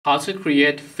How to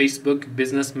create Facebook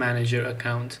Business Manager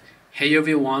account. Hey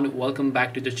everyone, welcome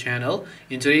back to the channel.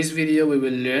 In today's video, we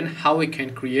will learn how we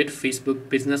can create Facebook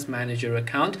Business Manager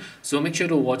account. So make sure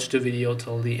to watch the video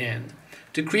till the end.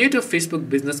 To create a Facebook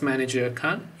Business Manager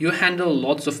account, you handle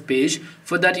lots of page.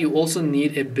 For that, you also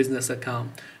need a business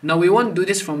account. Now, we won't do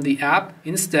this from the app.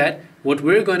 Instead, what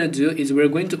we're going to do is we're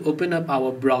going to open up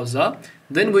our browser.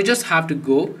 Then we just have to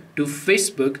go to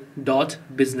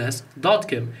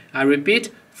facebook.business.com. I repeat,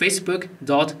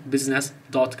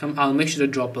 facebook.business.com. I'll make sure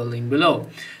to drop a link below.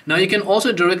 Now you can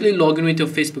also directly log in with your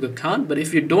Facebook account, but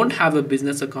if you don't have a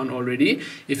business account already,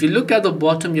 if you look at the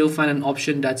bottom, you'll find an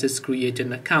option that says create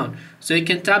an account. So you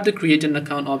can tap the create an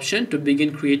account option to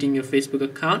begin creating your Facebook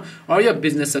account or your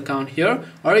business account here,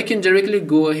 or you can directly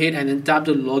go ahead and then tap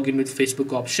the login with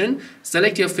Facebook option.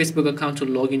 Select your Facebook account to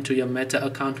log into your Meta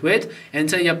account with,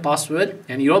 enter your password,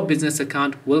 and your business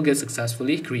account will get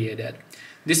successfully created.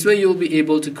 This way you'll be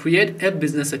able to create a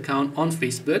business account on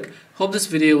Facebook. Hope this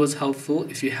video was helpful.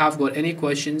 If you have got any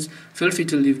questions, feel free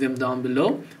to leave them down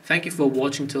below. Thank you for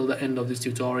watching till the end of this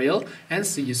tutorial and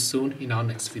see you soon in our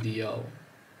next video.